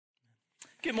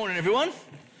Good morning, everyone.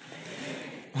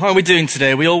 How are we doing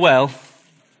today? Are we all well?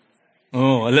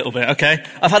 Oh, a little bit, okay.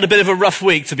 I've had a bit of a rough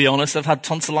week, to be honest. I've had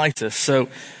tonsillitis, so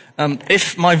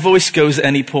if my voice goes at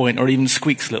any point or even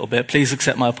squeaks a little bit, please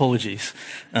accept my apologies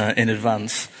in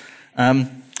advance.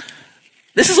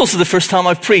 This is also the first time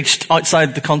I've preached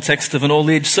outside the context of an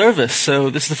all-age service, so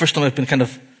this is the first time I've been kind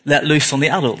of let loose on the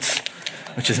adults,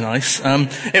 which is nice.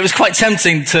 It was quite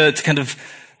tempting to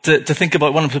think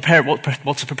about what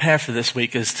to prepare for this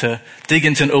week is to dig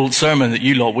into an old sermon that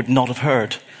you lot would not have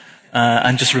heard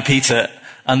and just repeat it.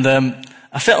 And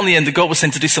I felt in the end that God was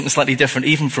saying to do something slightly different,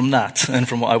 even from that and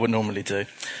from what I would normally do.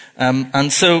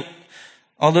 And so,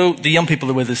 although the young people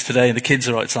are with us today and the kids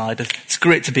are outside, it's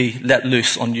great to be let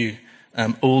loose on you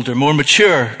older, more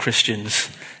mature Christians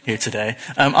here today.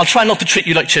 I'll try not to treat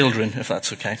you like children, if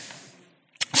that's okay.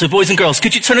 So, boys and girls,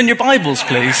 could you turn in your Bibles,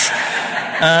 please?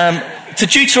 To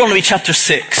Deuteronomy chapter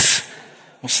 6.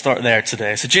 We'll start there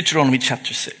today. So Deuteronomy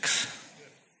chapter 6.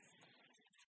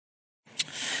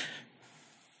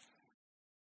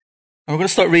 And we're going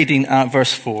to start reading at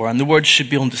verse 4, and the words should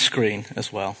be on the screen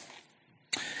as well.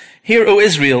 Hear, O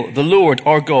Israel, the Lord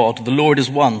our God, the Lord is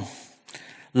one.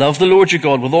 Love the Lord your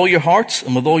God with all your heart,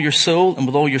 and with all your soul, and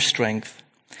with all your strength.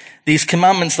 These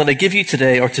commandments that I give you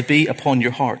today are to be upon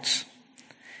your hearts.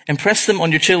 Impress them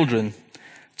on your children.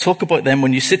 Talk about them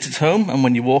when you sit at home and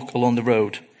when you walk along the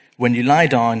road, when you lie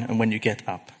down and when you get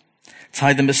up.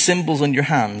 Tie them as symbols on your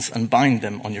hands and bind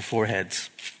them on your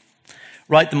foreheads.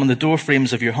 Write them on the door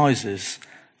frames of your houses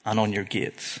and on your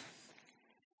gates.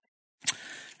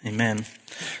 Amen.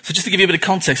 So just to give you a bit of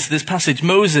context to this passage,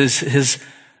 Moses has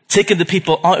taken the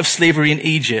people out of slavery in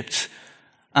Egypt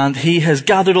and he has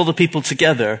gathered all the people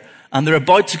together and they're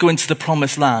about to go into the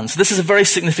promised land. So this is a very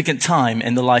significant time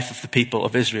in the life of the people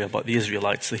of Israel, about the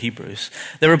Israelites, the Hebrews.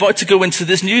 They're about to go into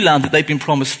this new land that they've been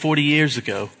promised 40 years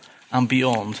ago and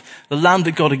beyond. The land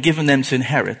that God had given them to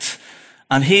inherit.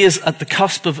 And he is at the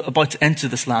cusp of about to enter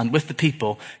this land with the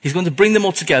people. He's going to bring them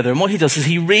all together. And what he does is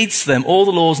he reads to them all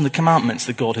the laws and the commandments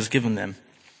that God has given them.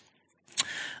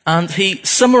 And he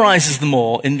summarizes them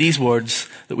all in these words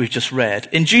that we've just read.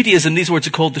 In Judaism, these words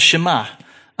are called the Shema.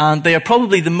 And they are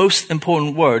probably the most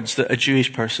important words that a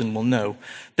Jewish person will know.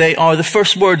 They are the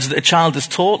first words that a child is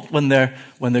taught when they're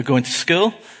going to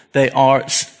school. They are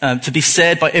to be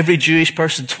said by every Jewish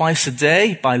person twice a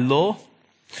day by law.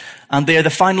 And they are the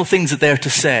final things that they are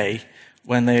to say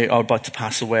when they are about to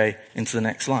pass away into the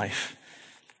next life.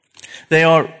 They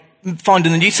are found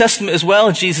in the New Testament as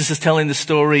well. Jesus is telling the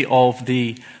story of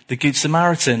the Good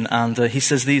Samaritan, and he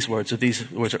says these words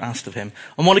are asked of him.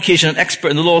 On one occasion, an expert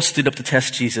in the law stood up to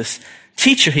test Jesus.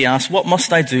 Teacher, he asked, what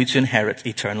must I do to inherit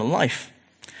eternal life?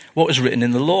 What is written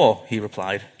in the law? He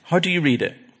replied. How do you read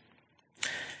it?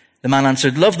 The man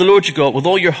answered, love the Lord your God with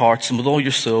all your heart and with all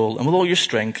your soul and with all your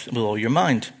strength and with all your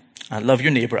mind, and love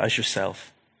your neighbor as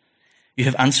yourself. You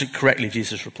have answered correctly,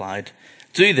 Jesus replied.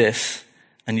 Do this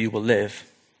and you will live.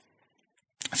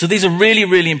 So these are really,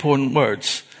 really important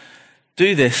words.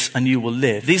 Do this and you will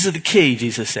live. These are the key,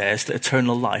 Jesus says, to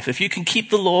eternal life. If you can keep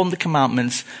the law and the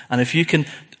commandments, and if you can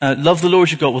love the Lord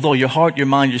your God with all your heart, your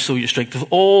mind, your soul, your strength, with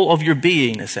all of your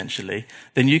being, essentially,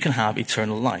 then you can have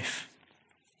eternal life.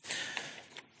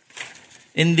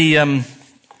 In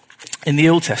the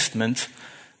Old Testament,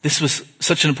 this was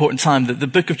such an important time that the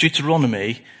book of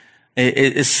Deuteronomy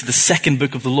is the second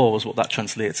book of the law, is what that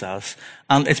translates as.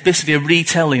 And it's basically a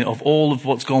retelling of all of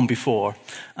what's gone before.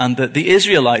 And that the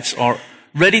Israelites are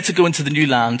ready to go into the new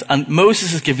land, and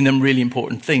Moses is giving them really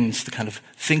important things to kind of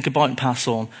think about and pass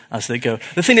on as they go.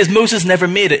 The thing is, Moses never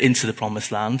made it into the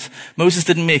promised land. Moses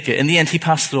didn't make it. In the end, he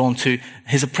passed it on to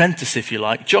his apprentice, if you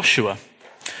like, Joshua.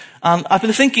 And I've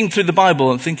been thinking through the Bible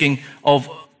and thinking of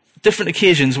different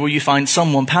occasions where you find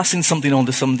someone passing something on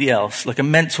to somebody else, like a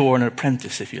mentor and an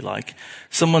apprentice, if you like.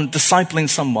 Someone discipling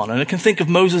someone. And I can think of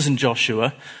Moses and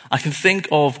Joshua. I can think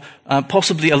of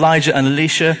possibly Elijah and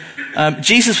Elisha.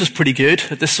 Jesus was pretty good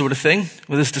at this sort of thing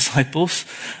with his disciples,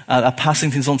 passing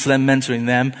things on to them, mentoring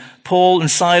them. Paul and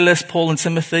Silas, Paul and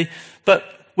Timothy. But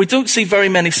we don't see very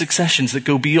many successions that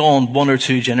go beyond one or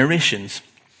two generations.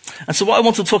 And so what I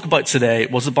want to talk about today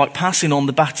was about passing on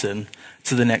the baton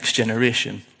to the next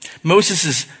generation.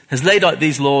 Moses has laid out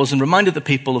these laws and reminded the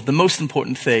people of the most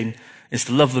important thing is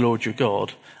to love the Lord your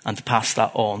God and to pass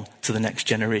that on to the next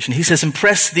generation. He says,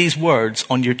 impress these words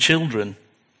on your children.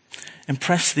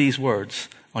 Impress these words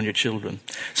on your children.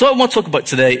 So what I want to talk about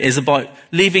today is about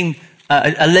leaving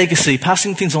a legacy,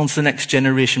 passing things on to the next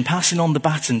generation, passing on the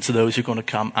baton to those who are going to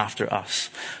come after us.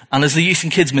 And as the youth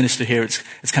and kids minister here,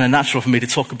 it's kind of natural for me to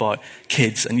talk about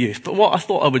kids and youth. But what I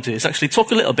thought I would do is actually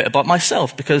talk a little bit about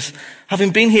myself, because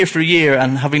having been here for a year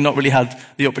and having not really had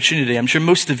the opportunity, I'm sure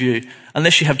most of you,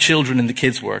 unless you have children in the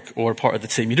kids' work or are part of the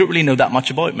team, you don't really know that much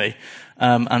about me.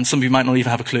 And some of you might not even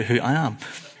have a clue who I am.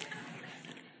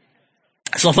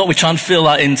 So I thought we'd try and fill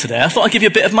that in today. I thought I'd give you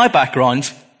a bit of my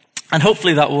background, and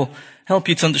hopefully that will help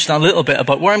you to understand a little bit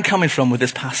about where I'm coming from with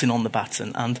this passing on the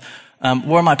baton, and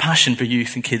where my passion for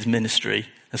youth and kids ministry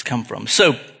has come from.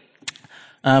 So,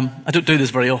 I don't do this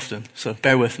very often, so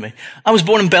bear with me. I was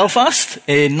born in Belfast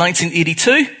in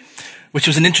 1982, which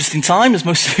was an interesting time, as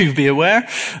most of you will be aware.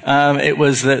 It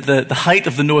was the height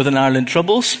of the Northern Ireland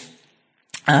Troubles.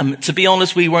 To be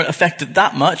honest, we weren't affected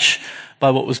that much by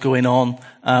what was going on.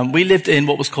 We lived in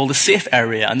what was called a safe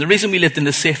area. And the reason we lived in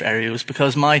the safe area was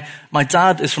because my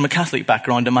dad is from a Catholic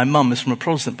background and my mum is from a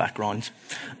Protestant background.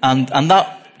 And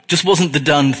that just wasn't the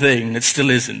done thing. It still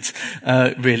isn't,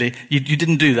 really. You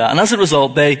didn't do that. And as a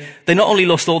result, they not only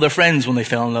lost all their friends when they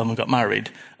fell in love and got married,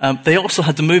 they also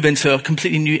had to move into a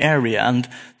completely new area. And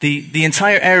the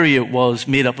entire area was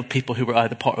made up of people who were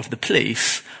either part of the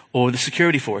police or the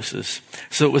security forces.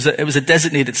 So it was a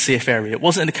designated safe area. It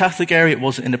wasn't in the Catholic area, it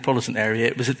wasn't in the Protestant area.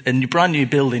 It was a brand new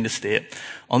building estate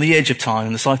on the edge of town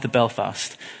in the south of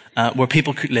Belfast, where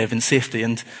people could live in safety.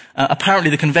 And apparently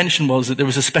the convention was that there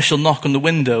was a special knock on the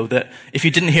window, that if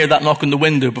you didn't hear that knock on the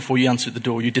window before you answered the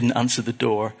door, you didn't answer the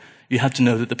door. You had to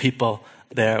know that the people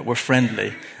there were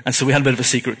friendly. And so we had a bit of a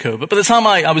secret code. But by the time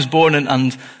I was born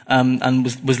and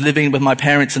was living with my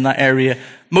parents in that area,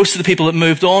 most of the people that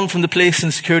moved on from the police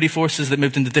and security forces, they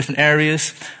moved into different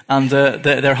areas, and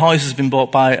their houses had been bought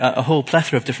by a whole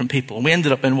plethora of different people. And we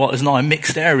ended up in what is now a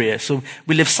mixed area. So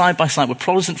we lived side by side with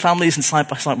Protestant families and side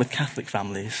by side with Catholic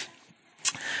families.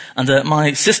 And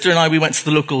my sister and I, we went to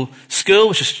the local school,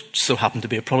 which just so happened to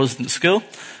be a Protestant school.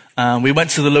 We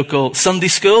went to the local Sunday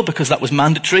school because that was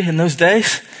mandatory in those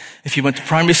days. If you went to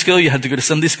primary school, you had to go to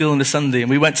Sunday school on a Sunday. And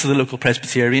we went to the local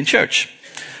Presbyterian church.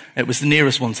 It was the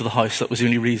nearest one to the house. That was the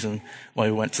only reason why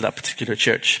we went to that particular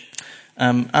church.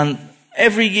 And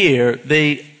every year,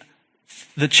 the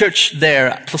church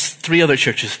there, plus 3 other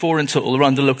churches, 4 in total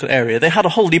around the local area, they had a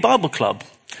Holy Bible Club.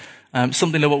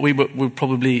 Something like what we would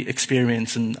probably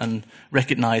experience and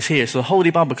recognize here. So the Holy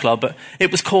Bible Club, but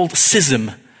it was called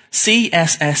CSSM.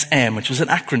 CSSM, which was an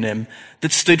acronym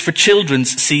that stood for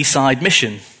Children's Seaside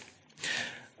Mission.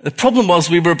 The problem was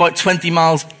we were about 20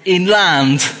 miles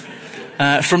inland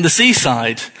from the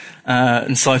seaside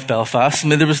in South Belfast. I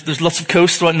mean, there's lots of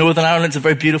coast throughout Northern Ireland. It's a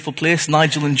very beautiful place.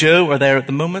 Nigel and Joe are there at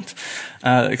the moment,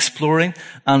 exploring.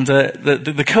 And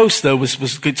the coast, though,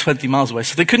 was a good 20 miles away.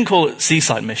 So they couldn't call it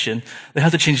Seaside Mission. They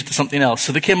had to change it to something else.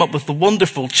 So they came up with the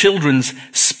wonderful Children's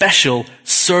Special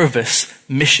Service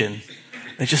Mission.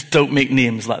 They just don't make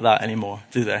names like that anymore,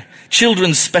 do they?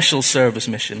 Children's Special Service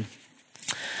Mission.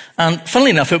 And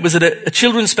funnily enough, it was at a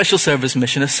Children's Special Service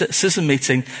Mission, a CSSM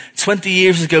meeting 20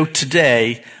 years ago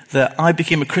today, that I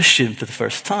became a Christian for the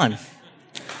first time.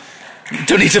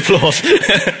 Don't need to applaud.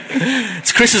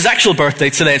 It's Chris's actual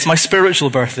birthday today. It's my spiritual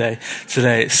birthday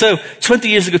today. So, 20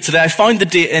 years ago today, I found the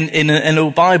date in an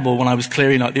old Bible when I was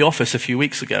clearing out the office a few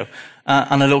weeks ago.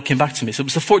 And it all came back to me. So it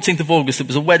was the 14th of August. It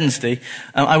was a Wednesday.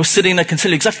 I was sitting, I can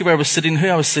tell you exactly where I was sitting, who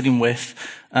I was sitting with.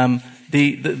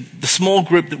 The small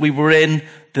group that we were in,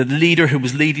 the leader who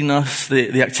was leading us,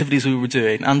 the activities we were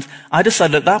doing. And I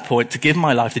decided at that point to give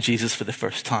my life to Jesus for the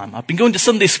first time. I'd been going to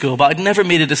Sunday school, but I'd never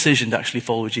made a decision to actually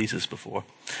follow Jesus before.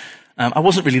 I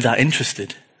wasn't really that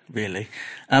interested, really.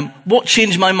 What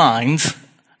changed my mind,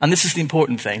 and this is the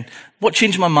important thing, what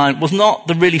changed my mind was not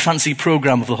the really fancy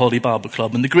program of the Holy Bible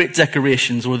Club and the great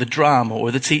decorations or the drama or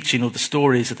the teaching or the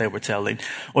stories that they were telling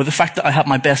or the fact that I had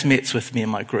my best mates with me in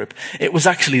my group. It was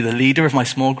actually the leader of my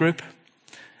small group.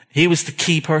 He was the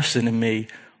key person in me.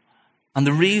 And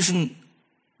the reason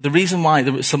why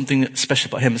there was something special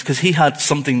about him is because he had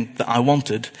something that I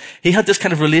wanted. He had this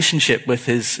kind of relationship with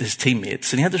his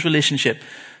teammates, and he had this relationship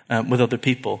with other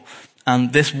people.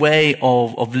 And this way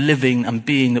of living and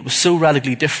being that was so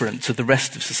radically different to the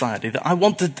rest of society that I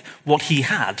wanted what he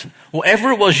had.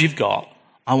 Whatever it was you've got,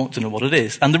 I want to know what it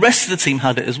is. And the rest of the team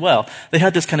had it as well. They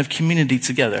had this kind of community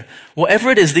together. Whatever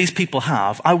it is these people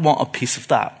have, I want a piece of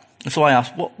that. And so I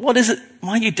asked, what is it?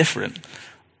 Why are you different?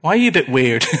 Why are you a bit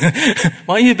weird?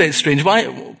 Why are you a bit strange? Why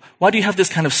do you have this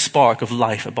kind of spark of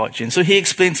life about you? And so he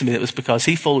explained to me that it was because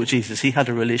he followed Jesus. He had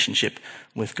a relationship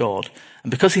with God. And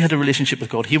because he had a relationship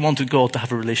with God, he wanted God to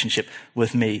have a relationship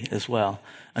with me as well.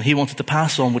 And he wanted to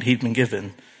pass on what he'd been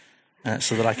given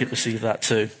so that I could receive that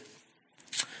too.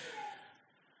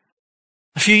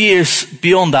 few years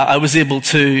beyond that, I was able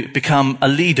to become a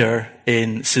leader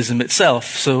in CISM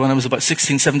itself. So when I was about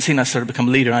 16, 17, I started to become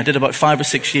a leader. And I did about 5 or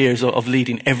 6 years of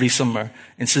leading every summer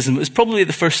in CISM. It was probably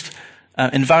the first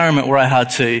environment where I had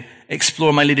to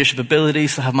explore my leadership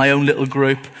abilities, to have my own little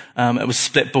group. It was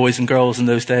split boys and girls in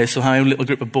those days, so I had my own little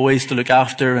group of boys to look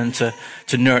after and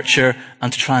to nurture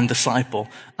and to try and disciple.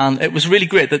 And it was really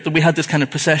great that we had this kind of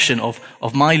procession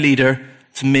of my leader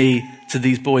to me, to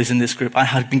these boys in this group. I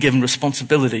had been given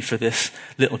responsibility for this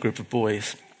little group of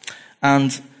boys.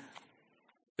 And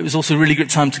it was also a really good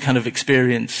time to kind of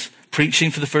experience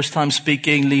preaching for the first time,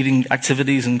 speaking, leading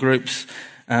activities and groups,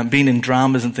 being in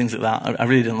dramas and things like that. I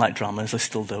really didn't like dramas. I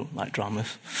still don't like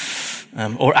dramas.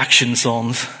 Or action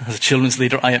songs. As a children's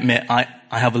leader, I admit I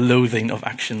have a loathing of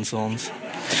action songs.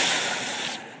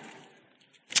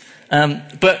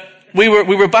 But we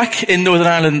were back in Northern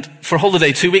Ireland for a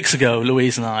holiday 2 weeks ago,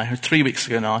 Louise and I, or 3 weeks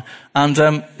ago now. And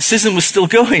CISM was still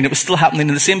going. It was still happening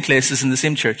in the same places, in the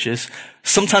same churches.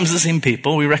 Sometimes the same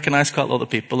people. We recognised quite a lot of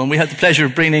people. And we had the pleasure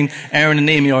of bringing Erin and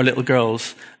Amy, our little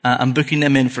girls, and booking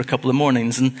them in for a couple of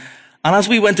mornings. And as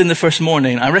we went in the first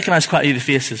morning, I recognised quite a few of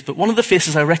the faces. But one of the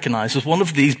faces I recognised was one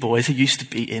of these boys who used to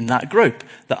be in that group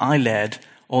that I led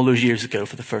all those years ago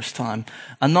for the first time.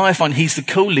 And now I find he's the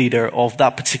co-leader of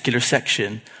that particular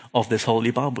section of this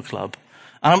Holy Bible Club.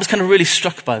 And I was kind of really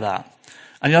struck by that.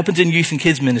 And I've been doing youth and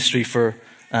kids ministry for,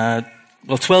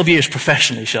 12 years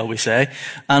professionally, shall we say.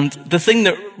 And the thing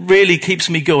that really keeps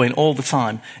me going all the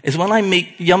time is when I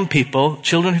meet young people,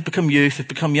 children who've become youth, who've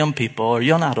become young people, or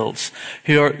young adults,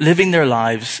 who are living their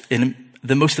lives in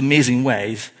the most amazing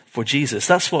ways for Jesus.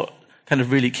 That's what kind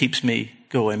of really keeps me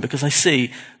going, because I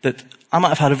see that I might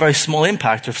have had a very small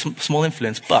impact or small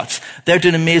influence, but they're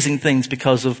doing amazing things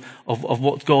because of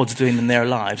what God's doing in their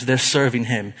lives. They're serving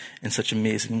him in such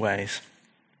amazing ways.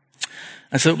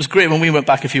 And so it was great when we went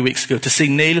back a few weeks ago to see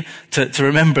Neil, to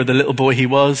remember the little boy he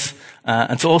was,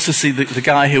 and to also see the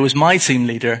guy who was my team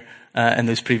leader in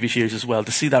those previous years as well,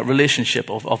 to see that relationship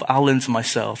of Alan to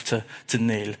myself to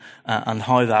Neil, and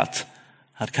how that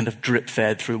had kind of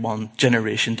drip-fed through one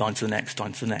generation down to the next,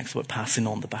 about passing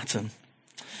on the baton.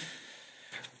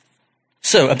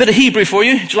 So, a bit of Hebrew for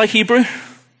you. Do you like Hebrew?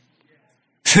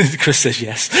 Chris says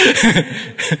yes.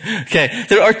 Okay,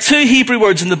 there are 2 Hebrew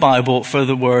words in the Bible for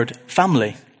the word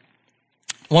family.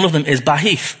 One of them is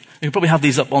bahith. You can probably have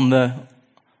these up on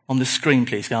the screen,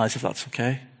 please, guys, if that's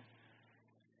okay.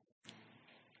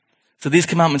 So these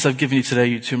commandments I've given you today,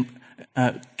 you to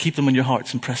keep them in your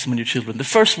hearts and press them on your children. The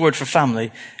first word for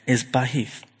family is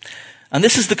bahith. And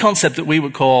this is the concept that we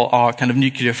would call our kind of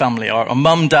nuclear family, our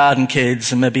mum, dad, and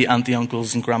kids, and maybe auntie,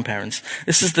 uncles, and grandparents.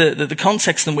 This is the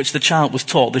context in which the child was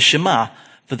taught the Shema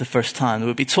for the first time. They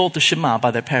would be taught the Shema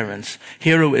by their parents.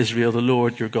 Hear, O Israel, the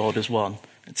Lord your God is one,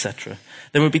 etc.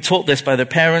 They would be taught this by their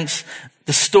parents.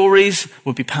 The stories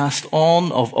would be passed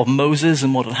on of Moses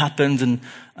and what had happened, and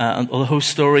the whole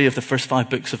story of the first 5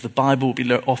 books of the Bible would be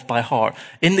learnt off by heart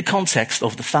in the context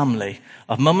of the family,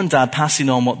 of mum and dad passing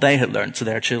on what they had learnt to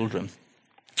their children.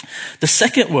 The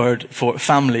second word for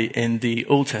family in the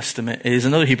Old Testament is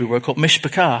another Hebrew word called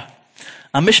mishpachah.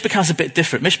 And mishpachah is a bit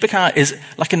different. Mishpachah is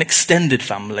like an extended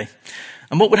family.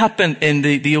 And what would happen in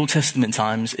the Old Testament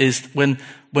times is when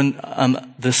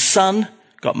the son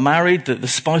got married, the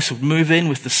spouse would move in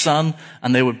with the son,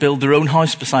 and they would build their own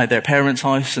house beside their parents'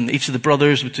 house, and each of the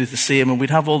brothers would do the same, and we'd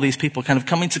have all these people kind of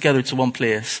coming together to one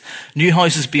place, new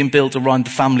houses being built around the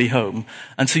family home.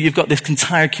 And so you've got this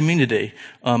entire community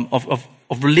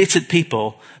of related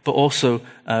people, but also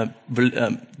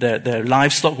their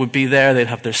livestock would be there. They'd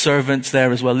have their servants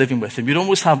there as well living with them. You'd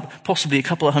almost have possibly a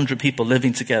couple of hundred people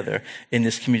living together in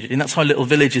this community. And that's how little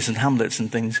villages and hamlets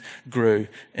and things grew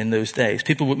in those days.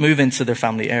 People would move into their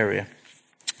family area,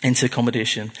 into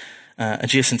accommodation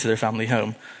adjacent to their family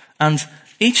home. And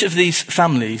each of these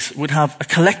families would have a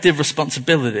collective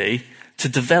responsibility to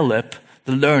develop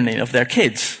the learning of their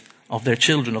kids, of their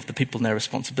children, of the people in their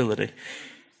responsibility.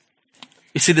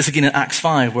 You see this again in Acts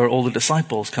 5, where all the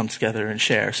disciples come together and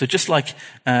share. So just like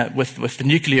with the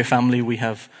nuclear family, we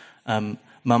have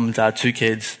mum, dad, 2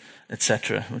 kids,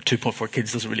 etc. 2.4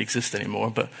 kids doesn't really exist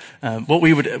anymore. But what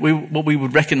we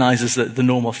would recognize as the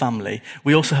normal family,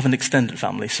 we also have an extended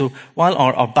family. So while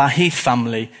our bahith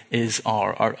family is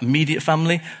our immediate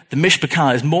family, the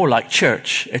mishpachah is more like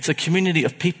church. It's a community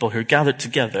of people who are gathered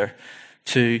together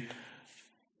to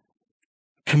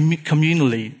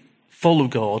communally follow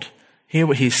God, hear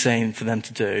what he's saying for them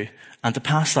to do, and to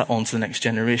pass that on to the next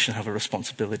generation, have a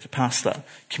responsibility to pass that,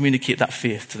 communicate that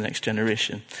faith to the next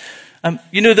generation.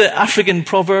 You know the African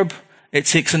proverb, it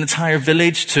takes an entire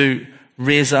village to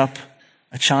raise up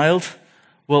a child?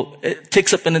 Well, it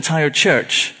takes up an entire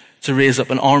church to raise up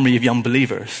an army of young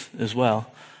believers as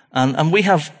well. And we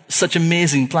have such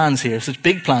amazing plans here, such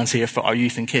big plans here for our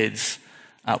youth and kids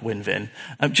at Winvin.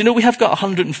 Do you know we have got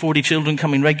 140 children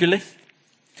coming regularly?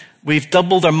 We've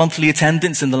doubled our monthly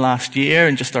attendance in the last year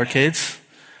in just our kids.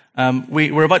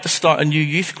 We're about to start a new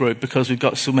youth group because we've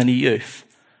got so many youth.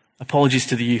 Apologies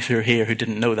to the youth who are here who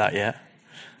didn't know that yet.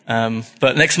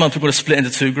 But next month we're going to split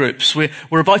into 2 groups. We're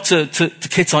about to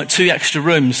kit out 2 extra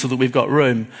rooms so that we've got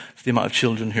room for the amount of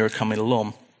children who are coming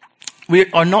along. We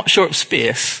are not short of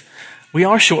space. We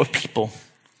are short of people.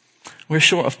 We're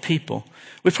short of people.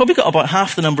 We've probably got about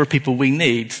half the number of people we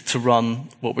need to run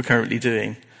what we're currently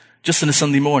doing, just on a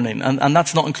Sunday morning. And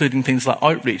that's not including things like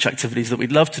outreach activities that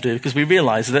we'd love to do, because we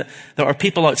realize that there are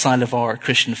people outside of our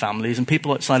Christian families and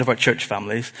people outside of our church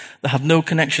families that have no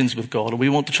connections with God, and we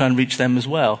want to try and reach them as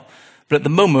well. But at the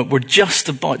moment, we're just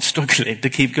about struggling to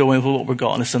keep going with what we've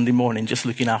got on a Sunday morning, just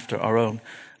looking after our own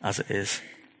as it is.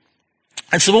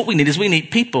 And so what we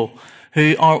need people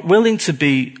who are willing to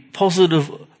be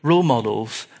positive role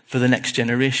models for the next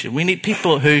generation. We need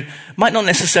people who might not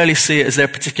necessarily see it as their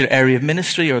particular area of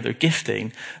ministry or their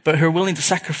gifting, but who are willing to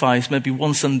sacrifice maybe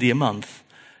one Sunday a month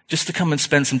just to come and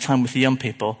spend some time with the young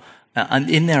people and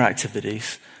in their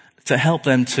activities to help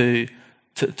them to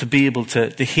be able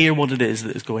to hear what it is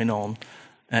that is going on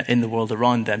in the world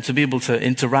around them, to be able to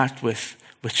interact with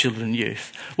children and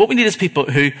youth. What we need is people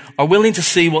who are willing to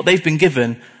see what they've been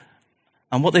given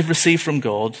and what they've received from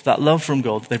God, that love from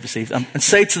God that they've received, and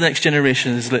say to the next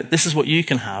generation is that this is what you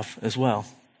can have as well.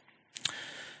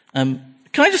 Can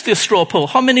I just do a straw poll?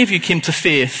 How many of you came to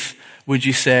faith, would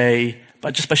you say,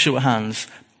 just by show of hands,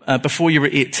 before you were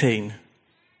 18?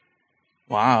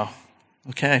 Wow.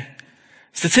 Okay.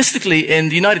 Statistically, in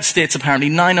the United States, apparently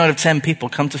 9 out of 10 people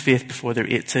come to faith before they're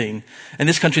 18. In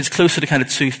this country, it's closer to kind of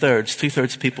 2/3.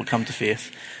 2/3 of people come to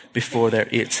faith before they're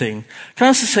 18. Can I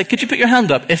also say, could you put your hand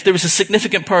up if there was a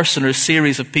significant person or a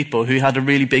series of people who had a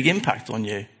really big impact on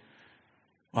you?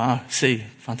 Wow, see,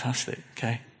 fantastic,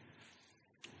 okay.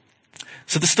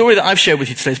 So the story that I've shared with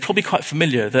you today is probably quite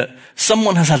familiar, that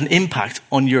someone has had an impact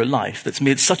on your life that's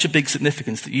made such a big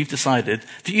significance that you've decided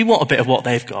that you want a bit of what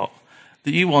they've got,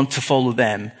 that you want to follow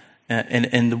them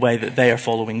in the way that they are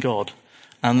following God,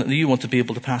 and that you want to be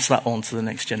able to pass that on to the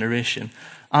next generation.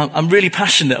 I'm really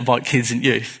passionate about kids and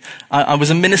youth. I was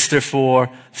a minister for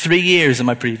 3 years in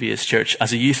my previous church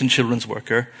as a youth and children's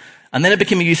worker, and then I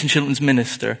became a youth and children's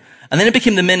minister, and then I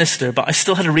became the minister, but I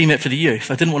still had a remit for the youth.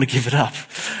 I didn't want to give it up,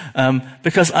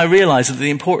 because I realized that the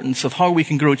importance of how we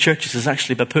can grow churches is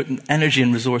actually by putting energy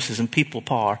and resources and people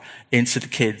power into the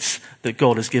kids that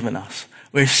God has given us.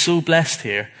 We're so blessed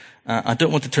here. I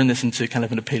don't want to turn this into kind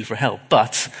of an appeal for help,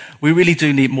 but we really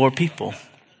do need more people.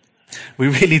 We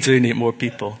really do need more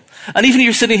people. And even if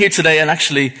you're sitting here today, and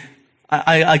actually,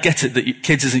 I get it that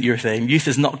kids isn't your thing. Youth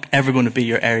is not ever going to be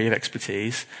your area of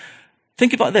expertise.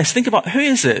 Think about this. Think about who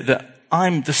is it that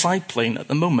I'm discipling at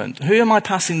the moment? Who am I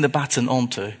passing the baton on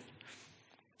to?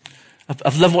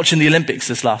 I've loved watching the Olympics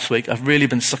this last week. I've really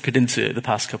been suckered into it the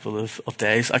past couple of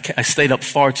days. I stayed up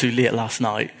far too late last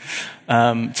night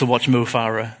to watch Mo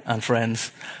Farah and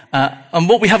friends. And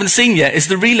what we haven't seen yet is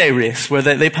the relay race where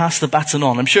they pass the baton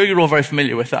on. I'm sure you're all very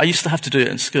familiar with it. I used to have to do it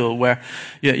in school where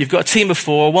you've got a team of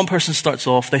 4. One person starts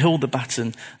off, they hold the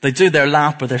baton, they do their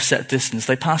lap or their set distance,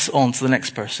 they pass it on to the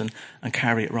next person and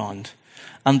carry it round.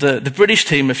 And the British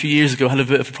team a few years ago had a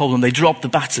bit of a problem. They dropped the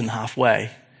baton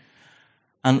halfway.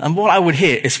 And what I would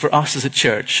hate is for us as a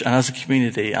church and as a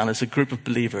community and as a group of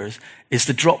believers is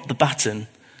to drop the baton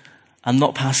and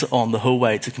not pass it on the whole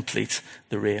way to complete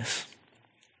the race.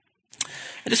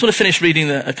 I just want to finish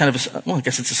reading I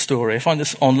guess it's a story. I found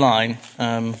this online.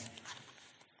 And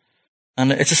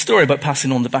it's a story about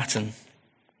passing on the baton.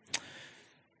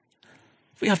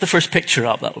 If we have the first picture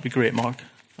up, that would be great, Mark.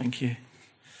 Thank you.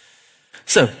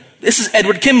 So, this is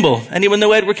Edward Kimball. Anyone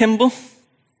know Edward Kimball?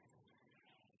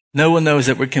 No one knows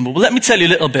Edward Kimball. Well, let me tell you a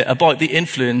little bit about the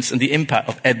influence and the impact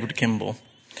of Edward Kimball.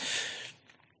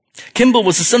 Kimball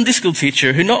was a Sunday school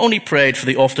teacher who not only prayed for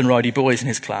the often rowdy boys in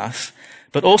his class,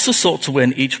 but also sought to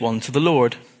win each one to the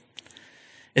Lord.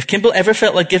 If Kimball ever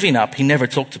felt like giving up, he never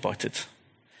talked about it.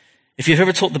 If you've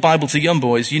ever taught the Bible to young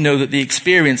boys, you know that the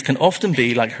experience can often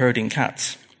be like herding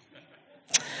cats.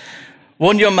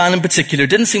 One young man in particular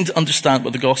didn't seem to understand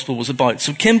what the gospel was about,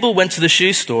 so Kimball went to the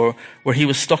shoe store where he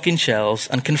was stocking shelves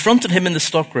and confronted him in the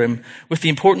stockroom with the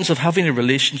importance of having a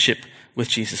relationship with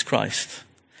Jesus Christ.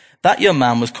 That young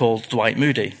man was called Dwight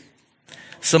Moody.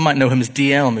 Some might know him as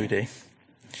D.L. Moody.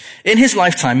 In his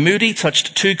lifetime, Moody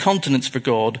touched 2 continents for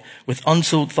God, with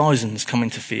untold thousands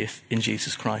coming to faith in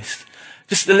Jesus Christ.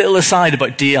 Just a little aside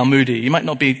about D.L. Moody. You might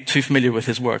not be too familiar with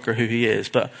his work or who he is,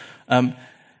 but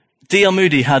D.L.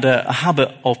 Moody had a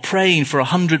habit of praying for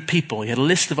 100 people. He had a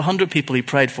list of 100 people he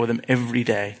prayed for them every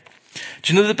day.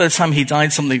 Do you know that by the time he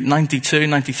died, something like 92,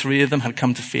 93 of them had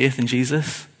come to faith in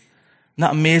Jesus? Isn't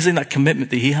that amazing, that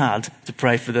commitment that he had to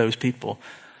pray for those people?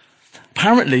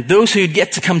 Apparently, those who had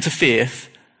yet to come to faith,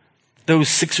 those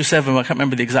 6 or 7, I can't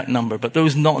remember the exact number, but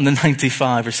those not in the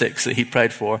 95 or 6 that he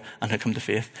prayed for and had come to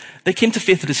faith, they came to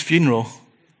faith at his funeral. Isn't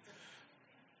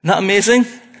that amazing?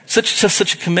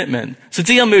 Such a commitment. So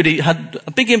D.L. Moody had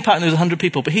a big impact on those 100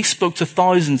 people, but he spoke to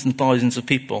thousands and thousands of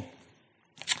people.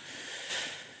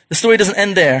 The story doesn't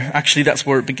end there. Actually, that's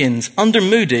where it begins. Under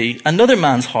Moody, another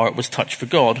man's heart was touched for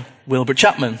God, Wilbur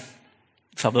Chapman.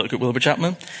 Let's have a look at Wilbur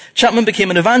Chapman. Chapman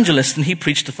became an evangelist and he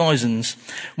preached to thousands.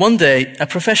 One day, a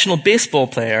professional baseball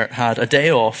player had a day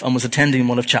off and was attending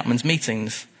one of Chapman's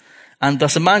meetings. And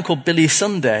thus a man called Billy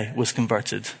Sunday was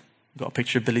converted. Got a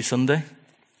picture of Billy Sunday?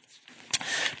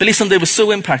 Billy Sunday was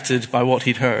so impacted by what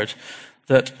he'd heard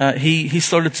that he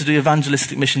started to do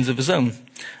evangelistic missions of his own.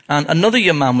 And another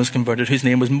young man was converted whose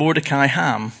name was Mordecai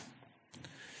Ham.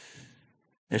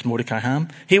 There's Mordecai Ham.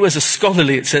 He was a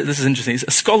scholarly, this is interesting, he's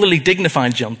a scholarly,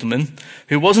 dignified gentleman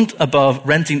who wasn't above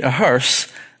renting a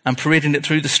hearse and parading it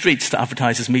through the streets to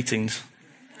advertise his meetings.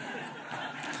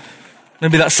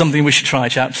 Maybe that's something we should try,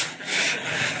 chaps.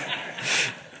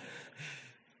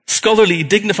 Scholarly,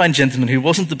 dignified gentleman who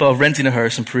wasn't above renting a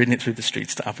hearse and parading it through the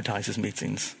streets to advertise his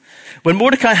meetings. When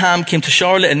Mordecai Ham came to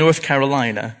Charlotte in North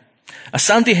Carolina, a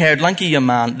sandy-haired, lanky young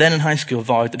man, then in high school,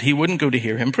 vowed that he wouldn't go to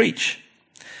hear him preach.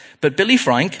 But Billy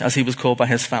Frank, as he was called by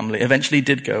his family, eventually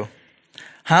did go.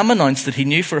 Ham announced that he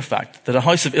knew for a fact that a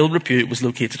house of ill repute was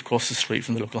located across the street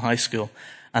from the local high school,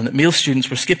 and that male students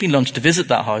were skipping lunch to visit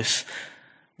that house.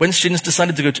 When students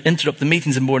decided to go to interrupt the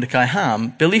meetings of Mordecai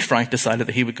Ham, Billy Frank decided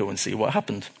that he would go and see what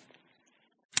happened.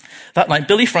 That night,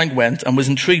 Billy Frank went and was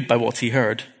intrigued by what he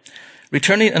heard.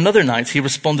 Returning another night, he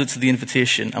responded to the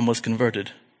invitation and was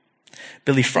converted.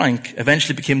 Billy Frank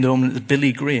eventually became known as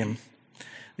Billy Graham,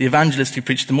 the evangelist who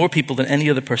preached to more people than any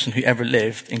other person who ever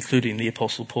lived, including the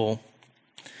Apostle Paul.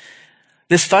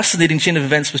 This fascinating chain of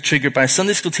events was triggered by a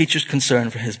Sunday school teacher's concern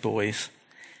for his boys.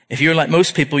 If you're like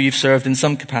most people, you've served in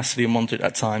some capacity and wondered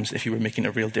at times if you were making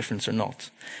a real difference or not.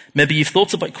 Maybe you've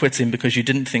thought about quitting because you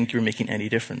didn't think you were making any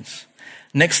difference.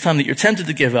 Next time that you're tempted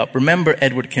to give up, remember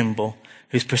Edward Kimball,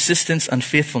 whose persistence and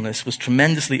faithfulness was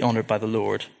tremendously honored by the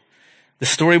Lord. The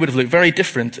story would have looked very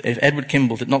different if Edward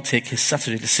Kimball did not take his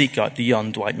Saturday to seek out the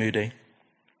young Dwight Moody.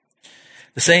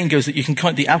 The saying goes that you can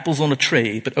count the apples on a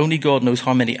tree, but only God knows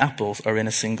how many apples are in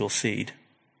a single seed.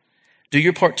 Do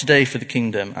your part today for the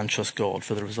kingdom and trust God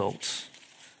for the results.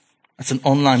 That's an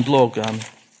online blog.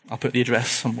 I'll put the address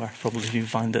somewhere, probably if you can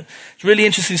find it. It's a really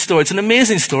interesting story. It's an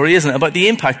amazing story, isn't it? About the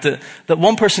impact that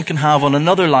one person can have on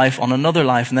another life, and then another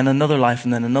life, and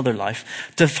then another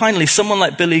life. To finally someone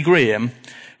like Billy Graham,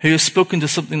 who has spoken to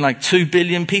something like 2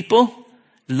 billion people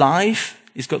live.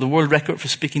 He's got the world record for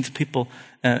speaking to people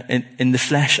in the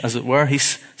flesh, as it were.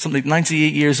 He's something like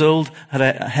 98 years old. Had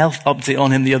a health update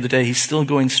on him the other day. He's still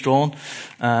going strong,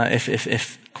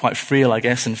 if quite frail, I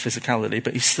guess, in physicality.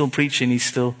 But he's still preaching. He's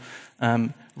still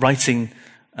writing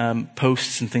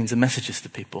posts and things and messages to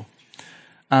people.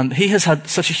 And he has had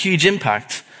such a huge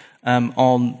impact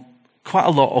on quite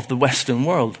a lot of the Western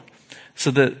world. So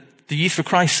that the Youth for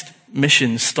Christ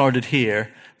mission started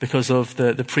here because of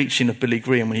the preaching of Billy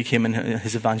Graham when he came in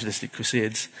his evangelistic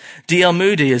crusades. D.L.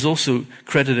 Moody is also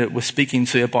credited with speaking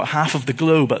to about half of the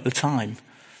globe at the time.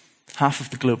 Half of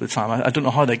the globe at the time. I don't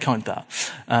know how they count that.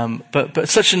 But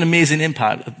such an amazing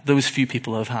impact those few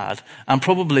people have had. And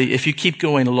probably if you keep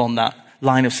going along that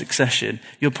line of succession,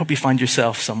 you'll probably find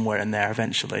yourself somewhere in there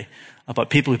eventually. About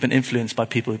people who've been influenced by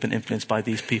people who've been influenced by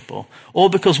these people. All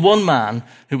because one man,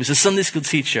 who was a Sunday school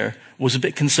teacher, was a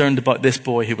bit concerned about this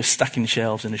boy who was stacking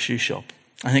shelves in a shoe shop.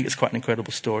 I think it's quite an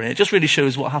incredible story. And it just really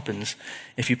shows what happens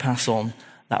if you pass on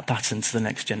that baton to the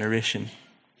next generation.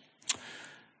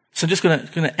 So I'm just going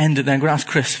to end it there. I'm going to ask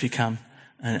Chris if he can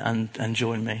and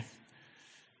join me.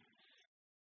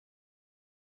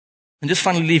 And just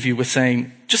finally leave you with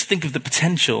saying, just think of the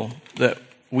potential that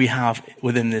we have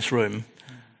within this room.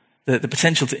 The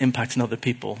potential to impact on other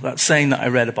people. That saying that I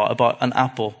read about an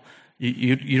apple.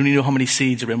 You only know how many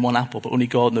seeds are in one apple, but only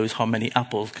God knows how many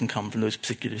apples can come from those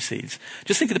particular seeds.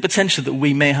 Just think of the potential that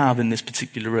we may have in this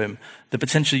particular room. The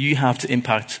potential you have to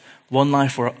impact one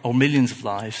life or millions of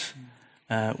lives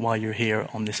while you're here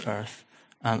on this earth.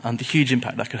 And the huge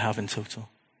impact that could have in total.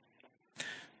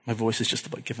 My voice is just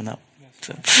about giving up.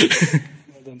 So.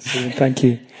 Well done, Stephen. Thank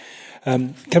you.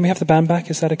 Can we have the band back?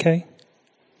 Is that okay?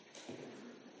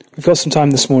 We've got some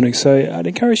time this morning, so I'd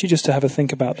encourage you just to have a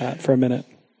think about that for a minute.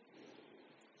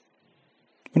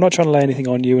 We're not trying to lay anything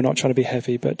on you. We're not trying to be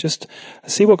heavy, but just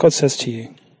see what God says to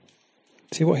you.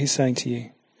 See what he's saying to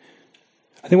you.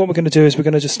 I think what we're going to do is we're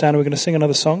going to just stand and we're going to sing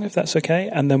another song, if that's okay,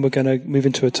 and then we're going to move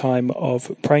into a time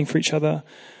of praying for each other,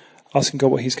 asking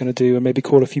God what he's going to do, and maybe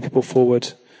call a few people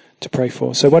forward to pray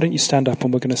for. So why don't you stand up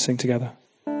and we're going to sing together.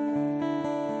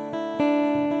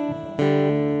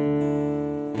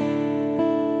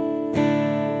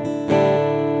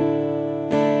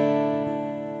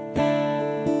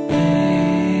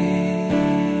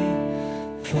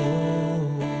 For